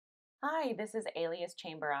Hi, this is Alias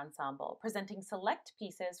Chamber Ensemble, presenting select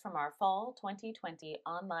pieces from our Fall 2020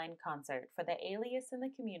 online concert for the Alias in the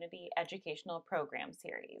Community Educational Program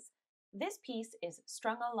Series. This piece is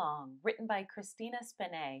Strung Along, written by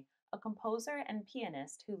Spinei, a composer and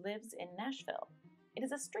pianist who lives in Nashville. It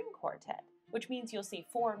is a string quartet, which means you'll see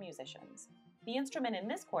 4 musicians. The instruments in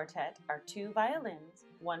this quartet are 2 violins,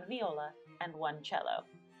 1 viola, and 1 cello.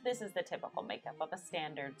 This is the typical makeup of a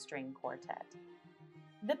standard string quartet.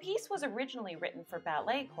 The piece was originally written for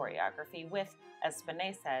ballet choreography with, as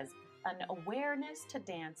Spinei says, an awareness to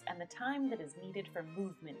dance and the time that is needed for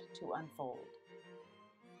movement to unfold.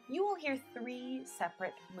 You will hear 3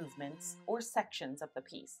 separate movements or sections of the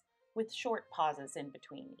piece, with short pauses in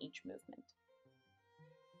between each movement.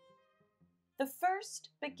 The first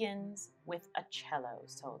begins with a cello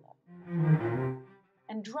solo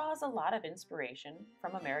and draws a lot of inspiration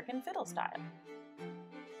from American fiddle style.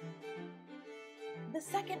 The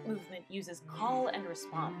second movement uses call and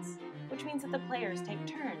response, which means that the players take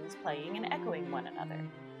turns playing and echoing one another.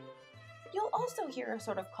 You'll also hear a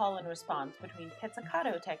sort of call and response between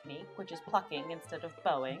pizzicato technique, which is plucking instead of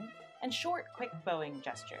bowing, and short, quick bowing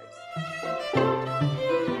gestures.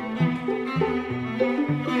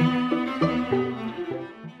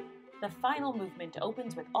 The final movement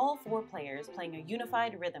opens with all 4 players playing a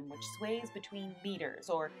unified rhythm which sways between meters,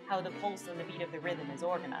 or how the pulse and the beat of the rhythm is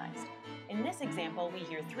organized. In this example, we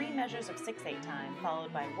hear 3 measures of 6/8 time,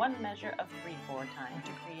 followed by 1 measure of 3/4 time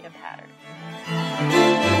to create a pattern.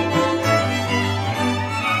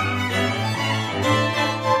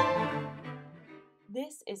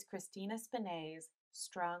 This is Spinei's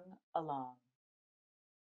Strung Along.